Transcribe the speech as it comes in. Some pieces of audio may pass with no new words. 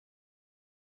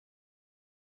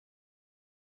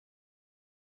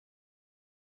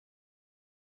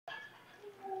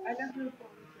I never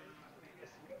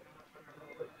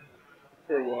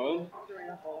For what? during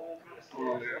a whole.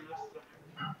 Oh, yeah.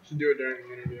 Should do it during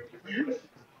the interview.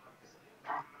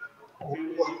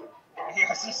 Yeah, I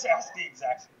was just asked the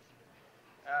exact same thing.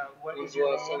 What When's is the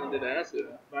your last time you name? did acid?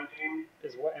 My name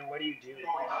is what, and what do you do?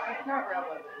 It's not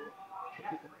relevant.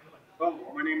 Oh,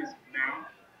 my name is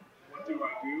Matt. What do I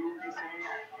do? You say?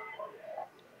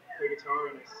 Play guitar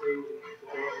and I sing in the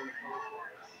band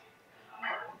Colourflies.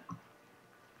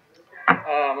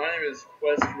 My name is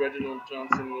West Reginald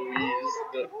Johnson Louise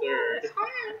the Third,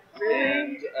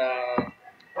 and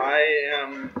I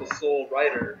am the sole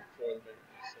writer for the band.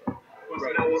 So I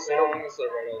write all the songs, I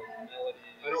write all the melodies.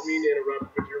 I don't mean to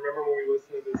interrupt, but do you remember when we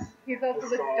listened to this? He's also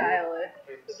the stylist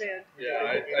of the band.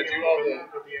 Yeah, I do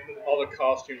all the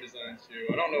costume designs too.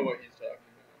 I don't know what he's talking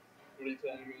about. What are you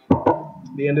talking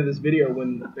about? The end of this video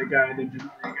when the guy, the jewelry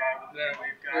guy, with the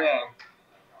wave guy. Yeah.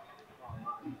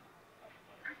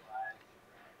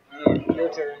 Your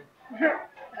turn.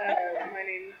 My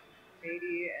name's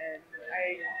Sadie, and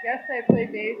I guess I play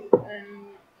bass and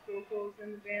vocals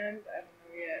in the band. I don't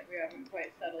know yet. We haven't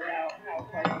quite settled out how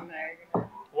far from that are gonna.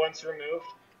 Once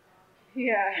removed.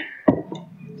 Yeah.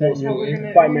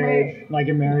 Technically, by marriage, like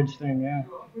a marriage thing, yeah.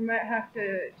 We might have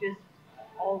to just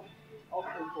also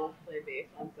both play bass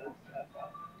on some stuff.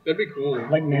 That'd be cool.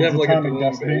 Like we'd have like a dual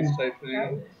bass dustbin. type thing.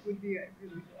 That would be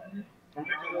really fun.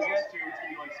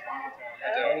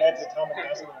 Ned's Atomic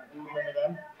Dustbin. Remember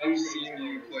them? I've seen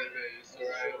you play bass,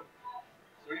 alright.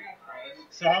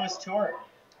 So how was tour?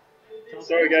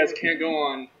 Sorry guys, can't go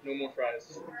on. No more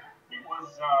fries. It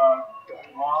was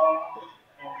long,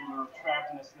 and we were trapped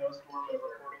in a snowstorm at a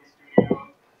recording studio.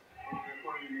 And we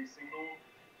recorded a new single,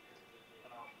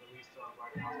 released on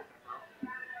Blackhouse.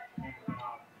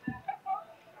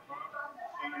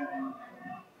 And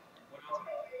what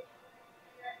else?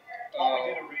 We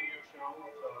did a radio show, so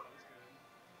that was good.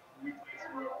 We played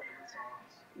some of our favorite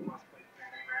songs. We once played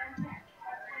Pentagram.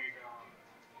 I played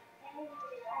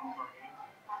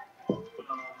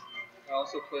I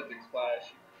also played the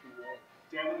Clash. Cool.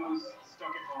 Devin was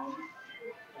stuck at home.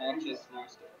 Not just new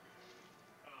stuff.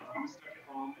 He was stuck at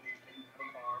home and he didn't have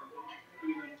a car.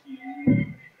 He didn't have keys. He didn't have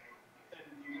anything. And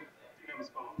he didn't have his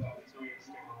phone, so he had to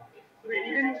stay home. But then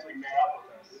he actually met up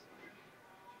with us.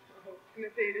 I was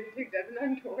gonna say, did you take Devin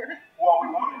on tour? Well,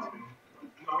 we wanted to.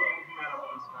 No, he met up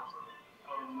with us eventually.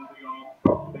 We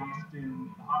all basked in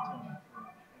the hot tub for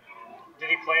an hour. Did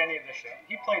he play any of the shows?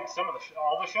 He played some of the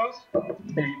all the shows? Yeah,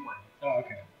 he played. Oh,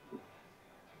 okay.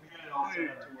 We had it all set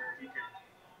up to where he could.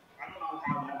 I don't know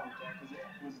how that worked out because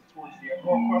it was towards the end.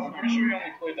 Well, I'm pretty sure we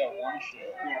only played that one show.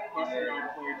 Yeah, Quest and I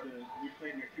we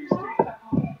played an acoustic.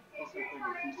 Plus we played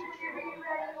an acoustic show.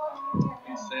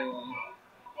 In Salem.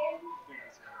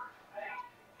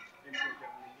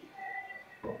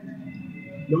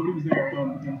 Nobody was there.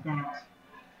 In fact,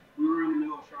 we were in the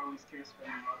middle of Charlie's Kiss for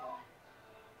the album,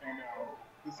 and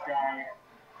this guy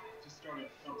just started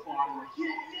applauding like,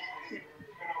 yeah. And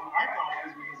I thought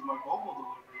it was because of my vocal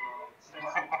delivery on it. Instead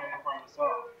of playing part of the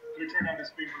song, but it turned out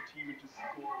his favorite team had just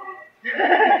scored on it.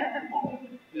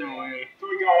 No way. So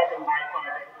we got up and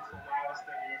high-fived. It was the loudest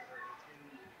thing we ever heard.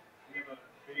 We have a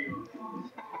video of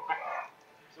it.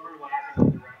 So we were laughing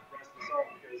at the rest of the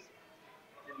song because it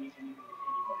didn't even get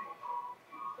anybody.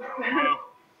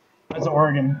 That's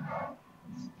Oregon.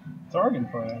 It's Oregon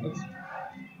for you.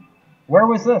 Where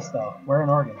was this, though? Where in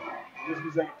Oregon? This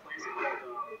was at a place called,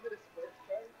 was it a sports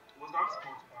bar? It was not a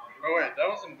sports bar. Oh, wait, that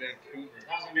was in Vancouver.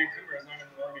 That was in Vancouver. It's not in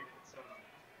Oregon. It's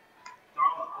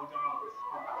O'Donnell's.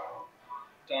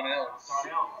 Don Ellis.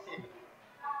 Don Ellis.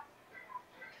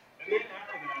 And then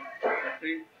after that, I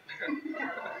think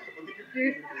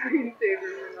Screensaver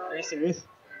or not. Are you serious?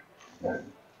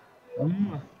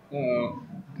 Oh.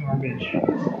 Garbage.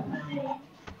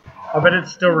 I bet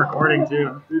it's still recording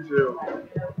too. Me too.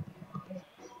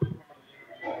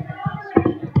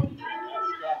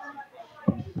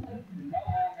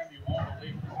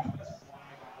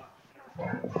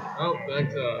 Oh, back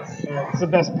to us. It's the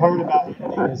best part about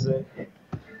editing is it.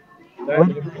 Turn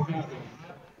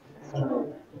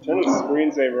the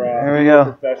screensaver off. There we go.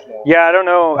 Professional. Yeah, I don't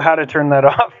know how to turn that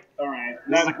off. Alright,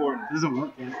 not important. This doesn't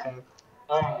work this time.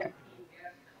 What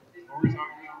were we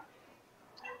talking about?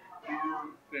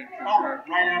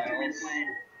 Right after we played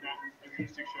that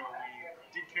acoustic show, we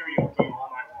did karaoke all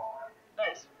night long.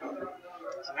 Nice. So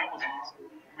that was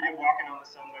awesome. We did Walking on the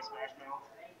Sun by Smash Mouth.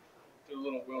 Did a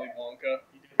little Willy Wonka.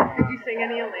 Did you sing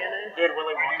any Atlantis? Good,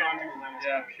 Willy I did Wonka. not do Atlantis.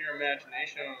 Yeah, pure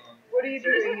imagination. What do you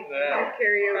do when you do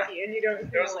karaoke and you don't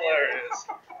sing It was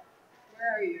hilarious.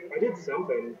 Where are you? I did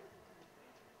something.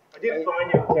 I did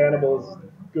Find You Cannibals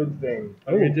good thing.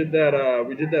 We did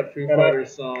that Foo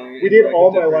Fighters song. We did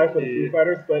All My Life with the Foo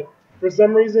Fighters, but for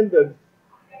some reason the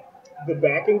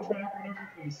backing track or whatever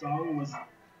for the song was a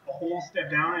whole step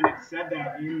down, and it said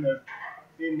that in the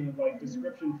like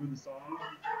description for the song,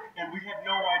 and we had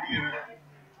no idea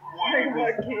what it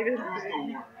was. It was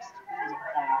the worst. It was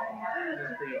awful. It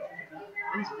was pretty awful.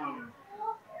 It was funny.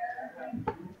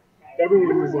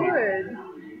 Everyone was like,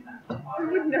 who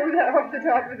would know that off the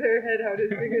top of their head how to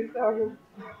sing a song?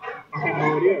 I had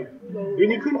no idea.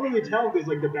 And you couldn't really tell because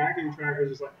like the backing track was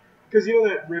just like, because you know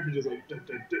that riff is just like,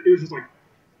 it was just like,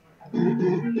 I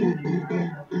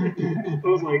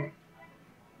was like.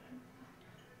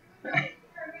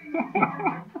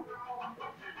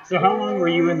 So how long were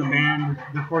you in the band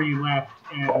before you left,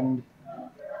 and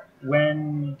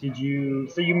when did you?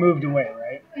 So you moved away,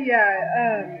 right?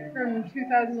 Yeah, from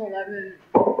 2011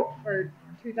 or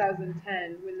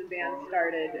 2010 when the band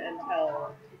started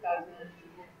until 2000.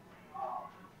 I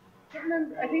can't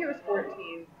remember. I think it was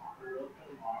 14.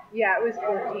 Yeah, it was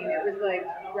 14. It was like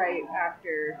right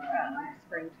after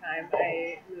springtime.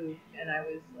 I moved and I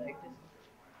was like just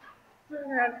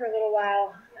moving around for a little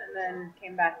while, and then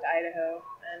came back to Idaho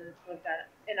and lived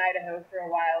in Idaho for a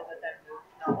while, but then moved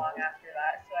not long after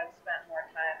that. So I've spent more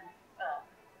time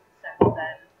since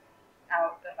then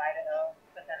out of Idaho,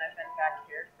 but then I've been back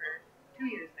here for 2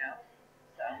 years now.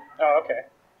 So. Oh,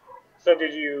 okay. So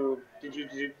did you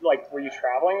like, were you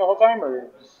traveling the whole time,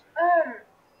 or?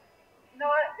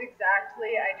 Not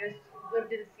exactly. I just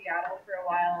lived in Seattle for a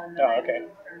while, and then I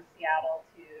moved from Seattle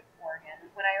to Oregon.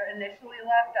 When I initially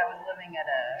left, I was living at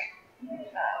a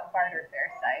barter fair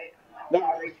site,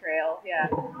 Lowry Trail. Yeah.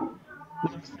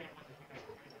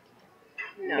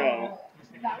 No.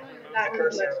 That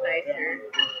was much nicer.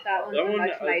 That one's a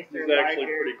much nicer,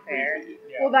 larger fair.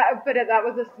 Yeah. Well, that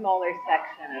was a smaller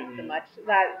section of the much.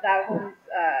 That one's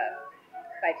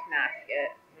by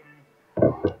Tonasket.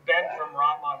 Ben from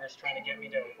Rot Monger is trying to get me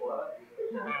to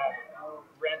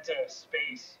rent a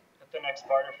space at the next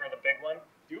barter for the big one.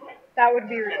 Do it. That would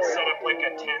be really and set up like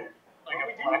a tent, like a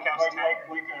Blackhouse tent.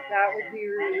 That would be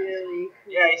really cool.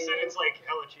 Yeah, he said it's like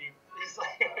hella cheap.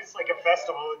 It's like a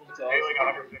festival and you pay like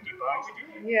 $150.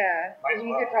 Yeah, and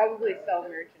you could probably sell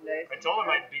merchandise. I told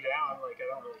him I'd be down. Like, I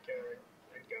don't really care.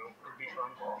 I'd go. It'd be fun.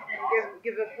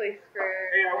 Give a place for.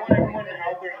 Hey, I want everyone to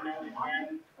know that Nelly's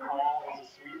friend Paul is a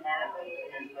sweetheart.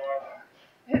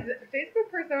 His Facebook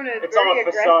persona is it's very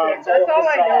aggressive. That's all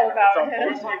I know about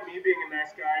him. It's like me being a nice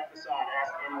guy facade.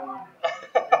 Ask anyone in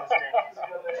the States.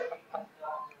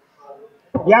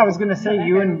 Yeah, I was gonna say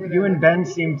you and Ben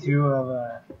seem to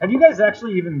have you guys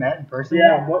actually even met in person?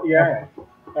 Yeah, yeah.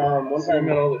 One time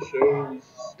at all the shows.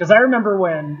 Because I remember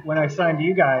when I signed to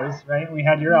you guys, right? We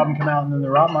had your album come out, and then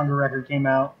the Rot Monger record came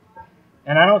out,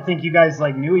 and I don't think you guys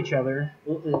like knew each other,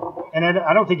 and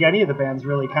I don't think any of the bands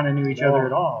really kind of knew each other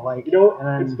at all. Like, you know,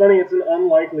 it's funny. It's an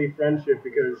unlikely friendship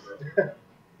because,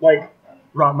 like.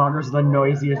 Rot Monger's the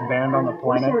noisiest band on the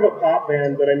planet. We're sort of a pop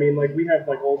band, but I mean, like, we have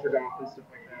like Ultragoth and stuff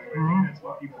like that. I think that's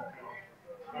what people kind of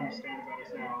understand about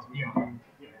us now. Is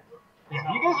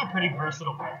Yeah, you guys are pretty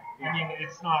versatile. I mean,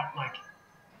 it's not like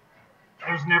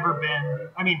there's never been.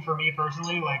 I mean, for me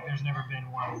personally, like, there's never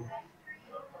been one.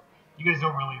 You guys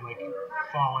don't really like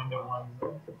fall into one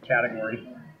category.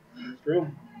 It's true.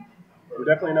 We're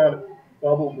definitely not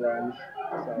bubble grunge.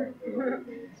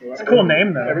 So it's a cool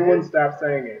name, though. Everyone stop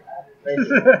saying it. Thank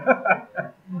you.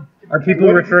 Are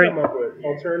people referring? What did you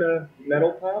come up with? Alterna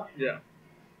metal pop? Yeah.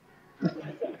 I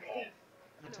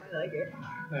like it.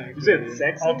 You said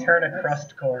sexy? Alterna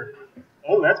crustcore.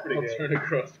 Oh, that's pretty good. Alterna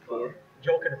crustcore.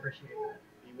 Joel can appreciate that.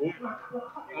 He would.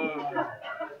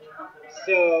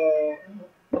 So,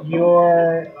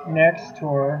 your next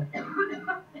tour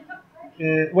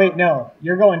wait, no.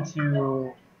 You're going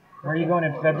to... Where are you going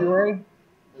in February?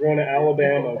 We're going to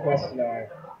Alabama, Quest and I.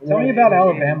 Tell me about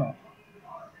Alabama.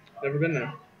 Never been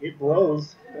there. It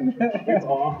blows. It's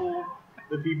awful.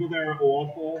 The people there are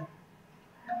awful.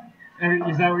 And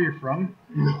is that where you're from?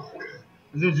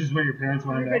 Is this just where your parents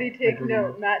wanted to? Everybody take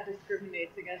note. Matt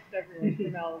discriminates against everyone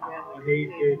from Alabama. I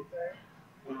hate it.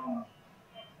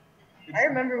 I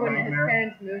remember when his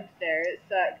parents moved there. It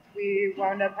sucked. We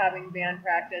wound up having band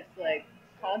practice like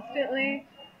constantly.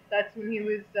 That's when he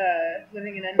was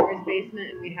living in Enver's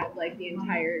basement, and we had like the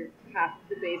entire half of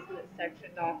the basement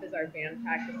sectioned off as our band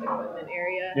practice equipment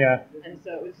area. Yeah. And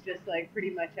so it was just like pretty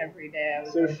much every day I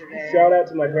was So over there. shout out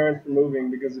to my parents for moving,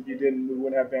 because if you didn't, we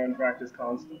would have band practice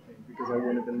constantly, because I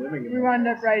wouldn't have been living in We wound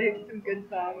up writing some good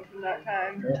songs in that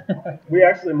time. We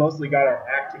actually mostly got our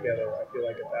act together, I feel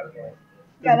like, at that point.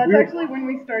 Yeah, that's actually when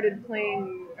we started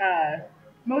playing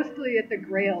mostly at the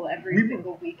Grail every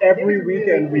single weekend. Every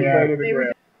weekend we played at the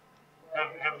Grail.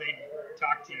 Have they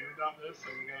talked to you about this?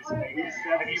 Have you guys have you That's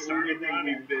the only started thing that?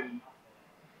 we've been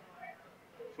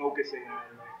focusing on.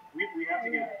 Like, we have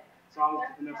to get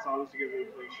enough songs together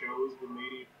to play shows with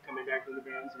Matey coming back from the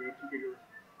band, so we have two bigger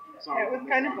songs. Yeah, it was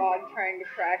kind of odd trying to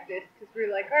practice because we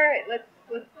were like, all right, let's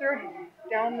throw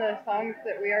down the songs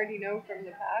that we already know from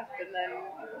the past and then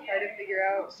try to figure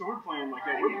out. So we're playing like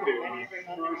we're playing like first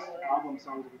album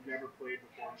songs that we've never played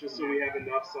before, just so we have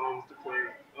enough songs to play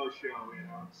a show, you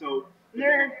know. So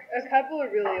There are a couple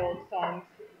of really old songs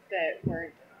that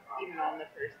weren't even on the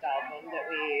first album that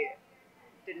we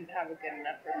didn't have a good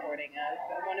enough recording of.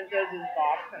 But one of those is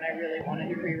Box, and I really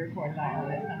wanted to re-record that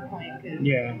one at some point because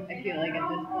I feel like at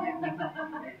this point we can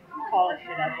polish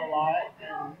it up a lot.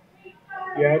 And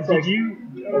yeah, it's did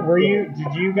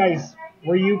you guys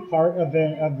were you part of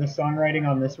the songwriting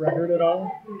on this record at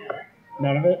all? No.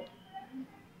 None of it.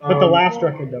 But the last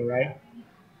record though, right?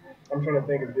 I'm trying to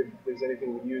think if there's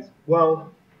anything we use.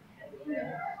 Well,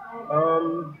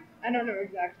 I don't know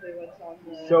exactly what's on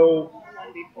the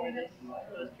one before this.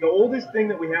 The oldest thing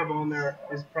that we have on there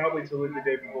is probably "To Live the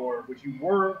Day Before," which you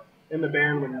were in the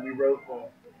band when we wrote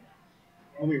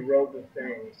the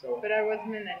thing. So. But I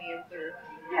wasn't in any of the.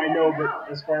 I know, but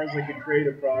as far as like the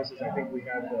creative process, I think we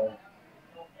had the.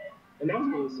 And that was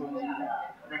one of the songs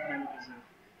we recommended as a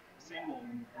single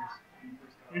when we first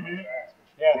got on the tracks.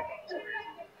 Yeah.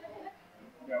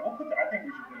 Yeah, we'll put. I think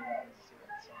we should put it out as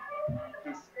a song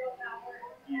this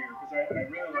year because I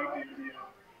really like the idea.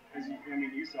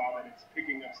 You saw that it's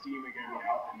picking up steam again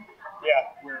now.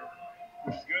 Yeah.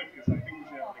 Which is good because I think we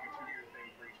should have like a 2-year thing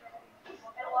for each album.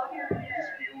 It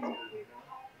just feels good, you know.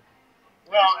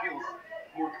 Well, it feels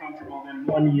more comfortable than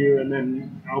 1 year and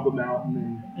then album out and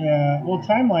then. Yeah. Well,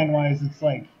 timeline wise, it's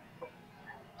like.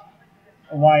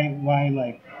 Why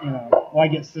why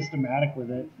get systematic with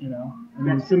it, you know? I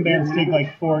mean, some bands take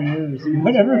like 4 years,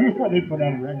 whatever, before they put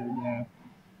out a record, yeah.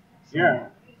 So. Yeah.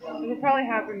 It'll probably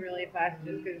happen really fast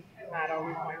just because Matt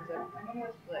always winds up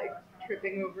like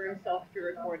tripping over himself to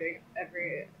recording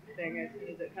everything as soon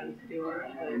as it comes to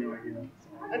him.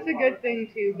 That's a good thing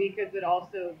too because it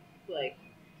also like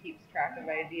keeps track of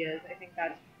ideas. I think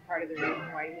that's part of the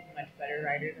reason why he's a much better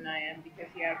writer than I am because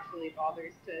he actually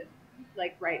bothers to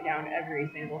like write down every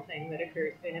single thing that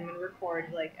occurs to him and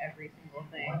record like every single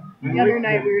thing. The other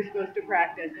night we were supposed to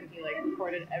practice and he like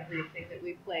recorded everything that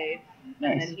we played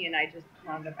and then he and I just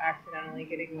wound up accidentally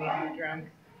getting really drunk.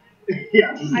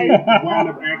 Yeah, I wound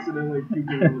up accidentally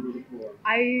puking over the floor.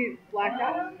 I blacked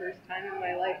out the first time in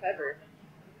my life ever.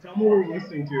 Tell me what you were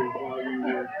listening to while you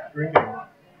were drinking.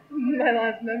 My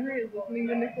last memory is listening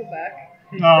to Nickelback.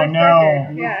 Oh no!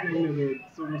 Yeah. Listening to the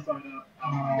Silver Side Up.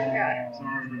 Yeah.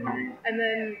 Sorry, everybody. And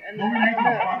then We're making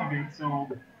fun of it, so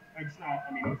it's not.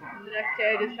 I mean, it's not. The next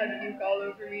day I just had puke all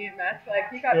over me, and Matt's like,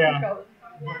 "You got Yeah. puke all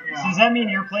over." So does that mean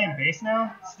you're playing bass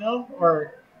now, still,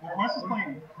 or? Well, Quest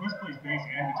plays bass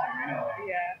and guitar anyway.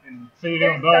 Yeah. And So you're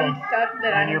There's doing both. some stuff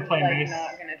that and I'm you're playing like bass.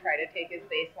 not gonna try to take his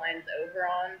bass lines over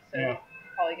on, so Yeah.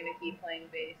 he's probably gonna keep playing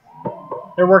bass.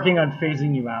 They're working on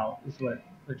phasing you out, is what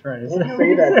they're trying to say. Don't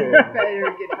say that to him.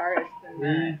 Better guitarist than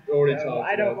Matt. We already so talked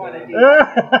I don't about want to that. do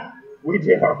that. We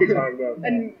did already talk about that.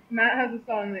 And Matt has a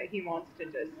song that he wants to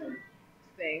just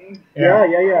sing. Yeah. I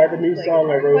have a new Like,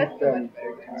 song I wrote Quest's a much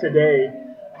better guitarist. today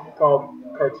called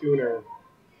Cartooner.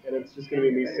 And it's just going to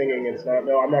be me singing. It's not.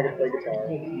 No, I'm not going to play guitar.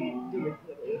 But,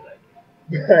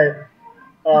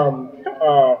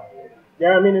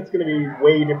 yeah, I mean, it's going to be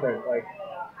way different. Like,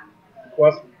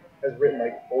 Quest has written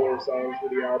like 4 songs for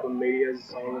the album. Maybe has a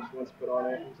song that she wants to put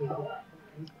on it.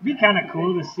 It'd be kind of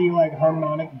cool to see like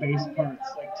harmonic bass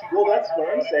parts, like Well, that's what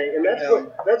I'm saying, and that's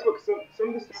what some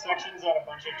of the sections on a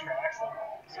bunch of tracks.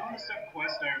 some of the stuff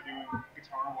Quest and I are doing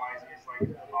guitar wise is like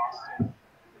the Boston,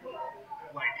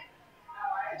 like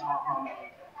guitar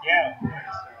harmony. Yeah.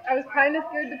 I was kind of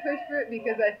scared to push for it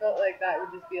because I felt like that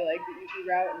would just be like the easy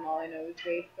route, and all I know is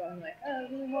bass. So I'm like, oh,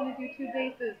 I really want to do 2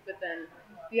 basses. But then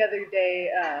the other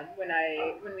day,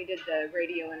 when we did the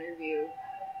radio interview,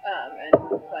 and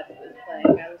Quest was playing,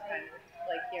 I was kind of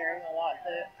like hearing a lot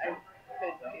that I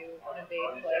could do on a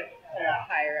bass, like a lot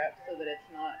higher up, so that it's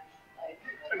not like.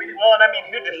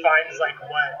 Who defines like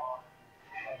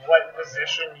what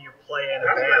position you play in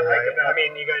a band, right? I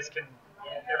mean, you guys can.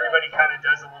 Everybody kind of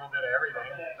does a little bit of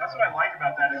everything. That's what I like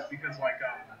about that is because like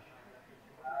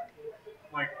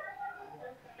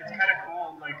it's kind of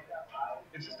cool. Like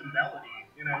it's just a melody,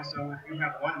 you know. So if you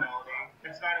have one melody,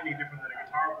 it's not any different than a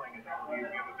guitar playing a melody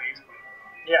if you have a bass playing a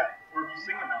melody. Yeah. Or if you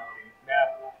sing a melody.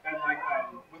 Yeah. And like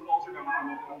with Ultradome, I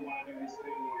want to do this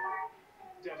thing where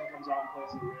Denny comes out and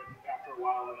plays a riff after a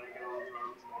while, and I get on the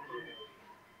drums and I'll play the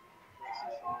rest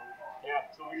of the song. Yeah.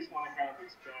 So we just want to kind of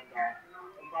expand on.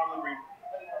 We'll probably bring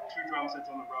 2 drum sets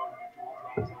on the road and do dual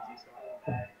drum sets and stuff.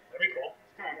 That'd be cool.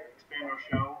 Just kind of expand our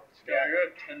show. Yeah, you're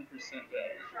at 10%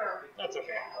 battery. That's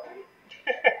okay.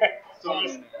 So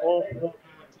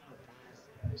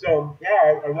So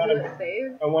yeah, I Will want it to.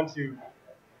 save? I want to.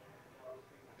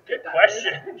 good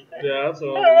question. Yeah, that's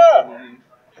what I Yeah. was wondering.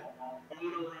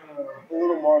 A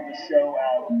little more of the show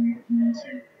out to, because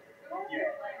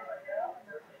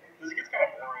it gets kind of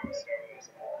boring with shows.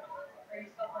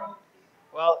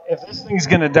 Well, if this thing's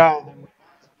gonna die, then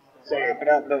So wrap it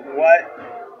up. But what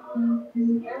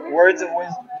words of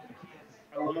wisdom?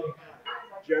 I love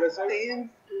Genesis. Stay in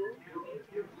school.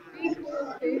 Be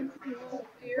cool, stay in school,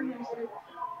 do your homework.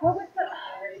 What was the?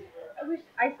 I wish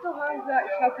I still have that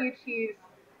Chuck E. Cheese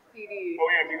CD. Oh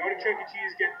yeah, if you go to Chuck E.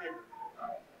 Cheese, get the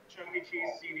Chuck E. Cheese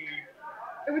CD.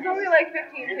 It was only like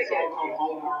 15 It's tickets. all called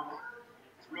Homework.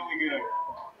 It's really good.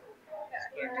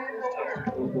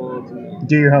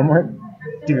 Do your homework.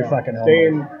 Do your fucking Stay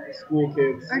homework. in school,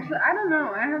 kids. Actually, I don't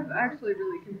know. I have actually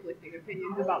really conflicting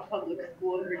opinions about public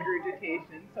school and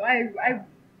regurgitation. So I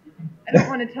don't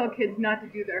want to tell kids not to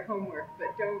do their homework, but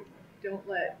don't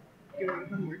let doing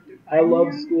homework define I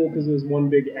love you. school because it was one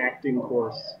big acting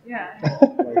course. Yeah.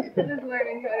 Like, Just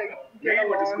learning how to get Yeah, you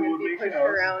went to along school and with be me, pushed she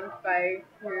knows. around by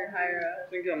your higher ups. I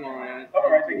think I'm alright. all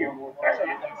right, thank you.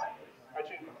 Actually,